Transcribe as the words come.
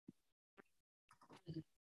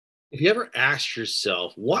If you ever asked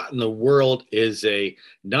yourself, what in the world is a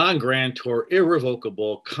non grantor,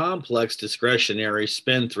 irrevocable, complex, discretionary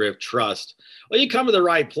spendthrift trust? Well, you come to the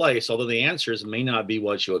right place, although the answers may not be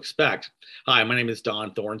what you expect. Hi, my name is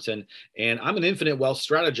Don Thornton, and I'm an infinite wealth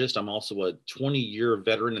strategist. I'm also a 20-year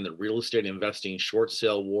veteran in the real estate investing short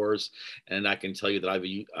sale wars, and I can tell you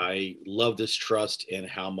that I love this trust and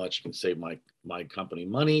how much it can save my company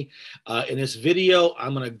money. In this video,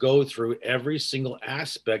 I'm going to go through every single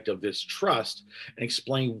aspect of this trust and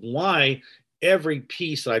explain why every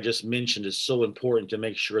piece that I just mentioned is so important to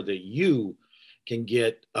make sure that you can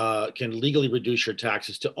legally reduce your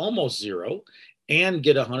taxes to almost zero and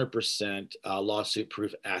get 100%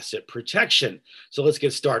 lawsuit-proof asset protection. So let's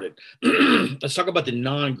get started. Let's talk about the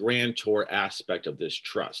non-grantor aspect of this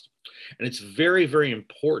trust. And it's very, very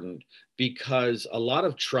important because a lot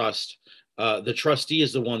of trust, the trustee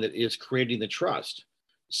is the one that is creating the trust.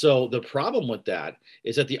 So the problem with that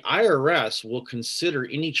is that the IRS will consider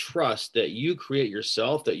any trust that you create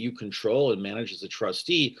yourself, that you control and manage as a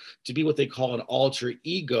trustee, to be what they call an alter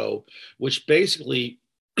ego, which basically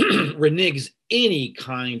reneges any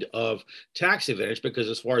kind of tax advantage, because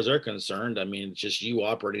as far as they're concerned, I mean, it's just you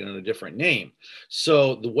operating on a different name.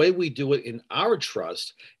 So the way we do it in our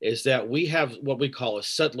trust is that we have what we call a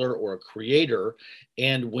settlor or a creator.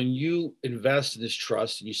 And when you invest in this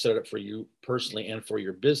trust and you set it up for you personally and for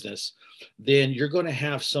your business, then you're going to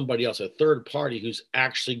have somebody else, a third party, who's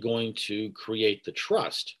actually going to create the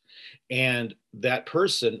trust. And that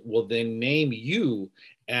person will then name you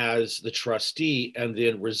as the trustee and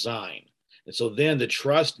then resign. And so then the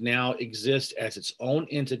trust now exists as its own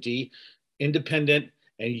entity, independent,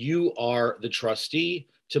 and you are the trustee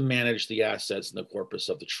to manage the assets and the corpus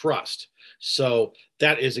of the trust. So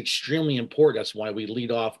that is extremely important. That's why we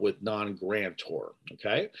lead off with non-grantor,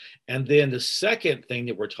 okay? And then the second thing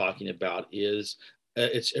that we're talking about is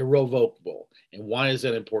it's irrevocable. And why is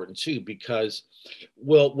that important too? Because,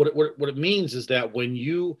 well, what it means is that when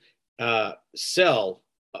you sell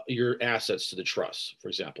your assets to the trust, for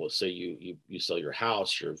example, let's say you sell your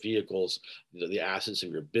house, your vehicles, the assets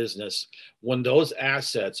of your business. When those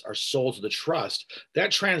assets are sold to the trust, that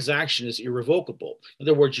transaction is irrevocable. In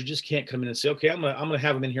other words, you just can't come in and say, okay, I'm gonna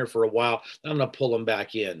have them in here for a while, and I'm gonna pull them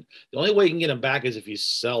back in. The only way you can get them back is if you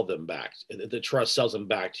sell them back. The trust sells them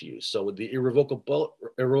back to you. So the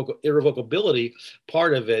irrevocability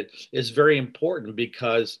part of it is very important,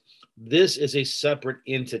 because this is a separate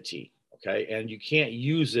entity. Okay. And you can't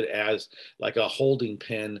use it as like a holding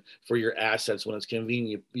pen for your assets when it's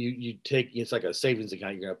convenient. You take, it's like a savings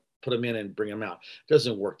account. You're going to put them in and bring them out. It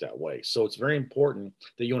doesn't work that way. So it's very important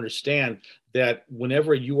that you understand that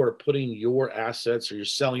whenever you are putting your assets or you're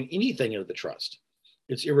selling anything into the trust,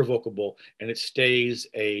 it's irrevocable and it stays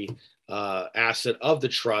a asset of the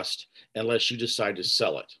trust unless you decide to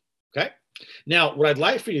sell it. Okay. Now, what I'd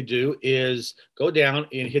like for you to do is go down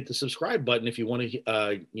and hit the subscribe button if you want to,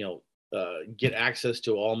 get access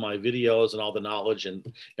to all my videos and all the knowledge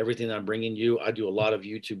and everything that I'm bringing you. I do a lot of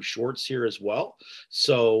YouTube shorts here as well.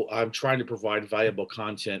 So I'm trying to provide valuable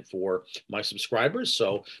content for my subscribers.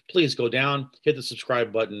 So please go down, hit the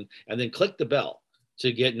subscribe button, and then click the bell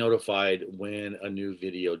to get notified when a new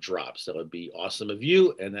video drops. That would be awesome of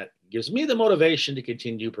you. And that gives me the motivation to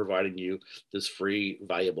continue providing you this free,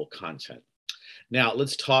 valuable content. Now,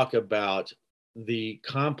 let's talk about the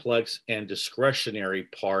complex and discretionary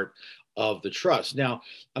part of the trust. Now,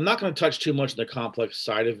 I'm not going to touch too much on the complex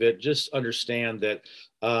side of it. Just understand that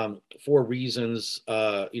for reasons,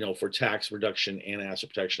 for tax reduction and asset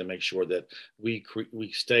protection, to make sure that we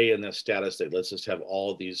stay in the status that lets us have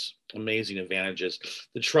all these amazing advantages.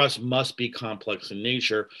 The trust must be complex in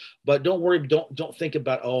nature, but don't worry. Don't think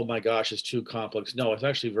about, oh my gosh, it's too complex. No, it's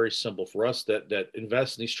actually very simple for us that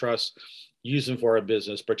invest in these trusts. Use them for our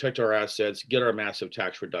business, protect our assets, get our massive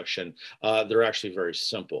tax reduction. They're actually very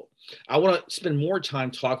simple. I want to spend more time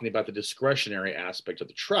talking about the discretionary aspect of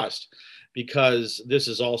the trust, because this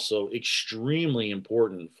is also extremely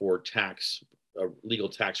important for legal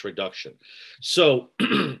tax reduction. So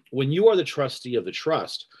when you are the trustee of the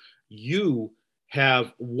trust, you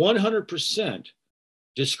have 100%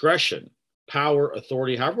 discretion, power,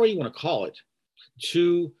 authority, however you want to call it,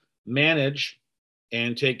 to manage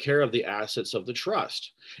and take care of the assets of the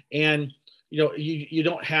trust. And you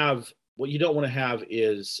don't have, what you don't want to have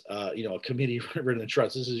is a committee running the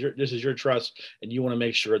trust. This is your trust, and you want to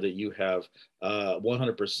make sure that you have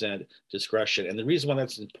 100% discretion. And the reason why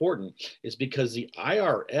that's important is because the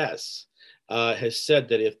IRS has said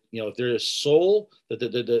that if there is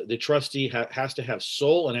the trustee has to have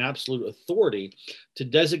sole and absolute authority to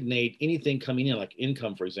designate anything coming in, like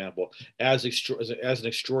income, for example, as an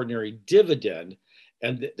extraordinary dividend,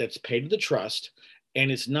 and that's paid to the trust,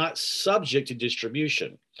 and it's not subject to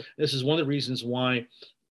distribution. This is one of the reasons why,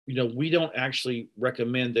 we don't actually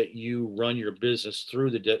recommend that you run your business through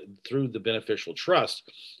the beneficial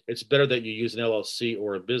trust. It's better that you use an LLC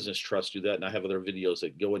or a business trust to do that. And I have other videos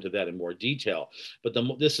that go into that in more detail. But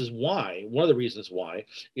this is why, one of the reasons why,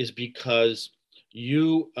 is because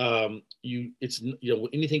anything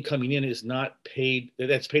coming in is not paid,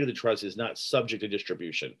 that's paid to the trust, is not subject to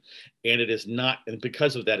distribution. And it is not, and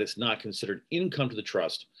because of that, it's not considered income to the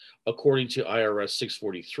trust according to IRS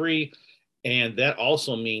 643. And that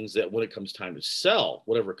also means that when it comes time to sell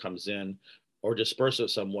whatever comes in or disperse it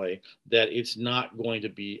some way, that it's not going to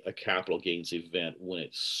be a capital gains event when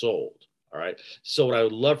it's sold. All right. So what I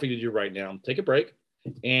would love for you to do right now, take a break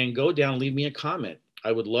and go down, leave me a comment.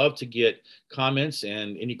 I would love to get comments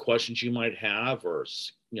and any questions you might have, or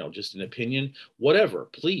just an opinion, whatever.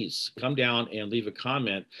 Please come down and leave a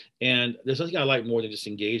comment. And there's nothing I like more than just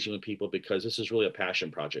engaging with people, because this is really a passion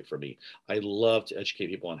project for me. I love to educate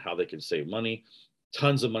people on how they can save money,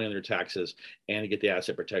 tons of money on their taxes, and get the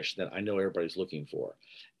asset protection that I know everybody's looking for.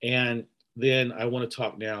 And then I want to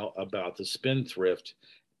talk now about the spendthrift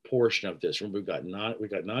portion of this. Remember, we've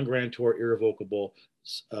got non-grantor, irrevocable,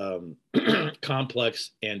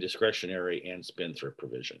 complex, and discretionary, and spendthrift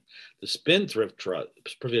provision. The spendthrift trust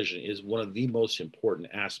provision is one of the most important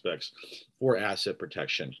aspects for asset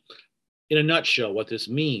protection. In a nutshell, what this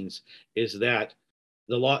means is that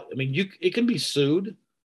the law, it can be sued,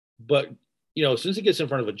 but as soon as it gets in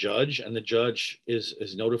front of a judge and the judge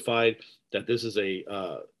is notified that this is a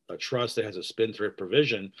trust that has a spendthrift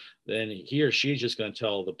provision, then he or she is just going to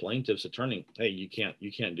tell the plaintiff's attorney, hey, you can't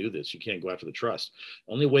do this. You can't go after the trust.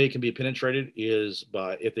 The only way it can be penetrated is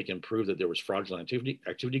by if they can prove that there was fraudulent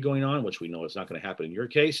activity going on, which we know it's not going to happen in your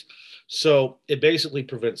case. So it basically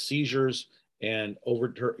prevents seizures and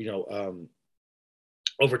overturning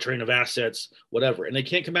of assets, whatever. And they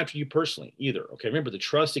can't come after you personally either. Okay. Remember, the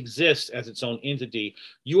trust exists as its own entity.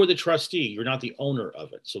 You are the trustee. You're not the owner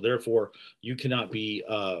of it. So therefore, you cannot be,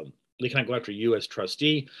 they can't go after you as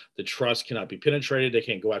trustee. The trust cannot be penetrated. They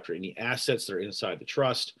can't go after any assets that are inside the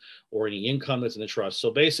trust or any income that's in the trust.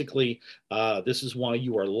 So basically, this is why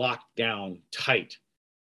you are locked down tight,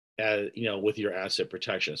 with your asset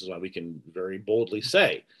protection. This is why we can very boldly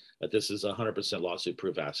say that this is 100%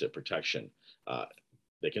 lawsuit-proof asset protection.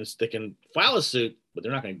 They can file a suit, but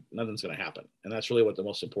nothing's going to happen. And that's really what the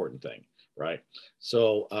most important thing, right?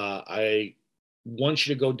 So I want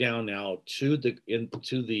you to go down now to the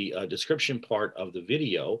description part of the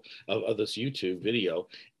video of this YouTube video.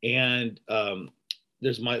 And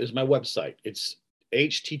there's my website. It's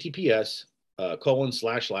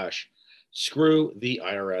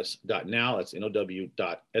https://screwtheirs.now. That's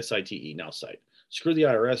now.site, now site.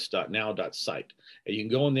 Screwtheirs.now.site. And you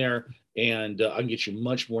can go in there, and I can get you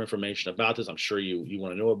much more information about this. I'm sure you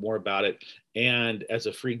want to know more about it. And as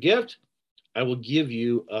a free gift, I will give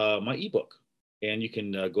you my ebook, and you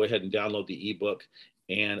can go ahead and download the ebook.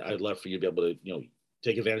 And I'd love for you to be able to,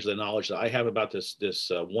 take advantage of the knowledge that I have about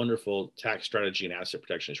this wonderful tax strategy and asset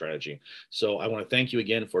protection strategy. So I want to thank you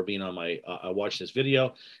again for being on my watching this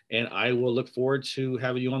video, and I will look forward to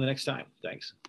having you on the next time. Thanks.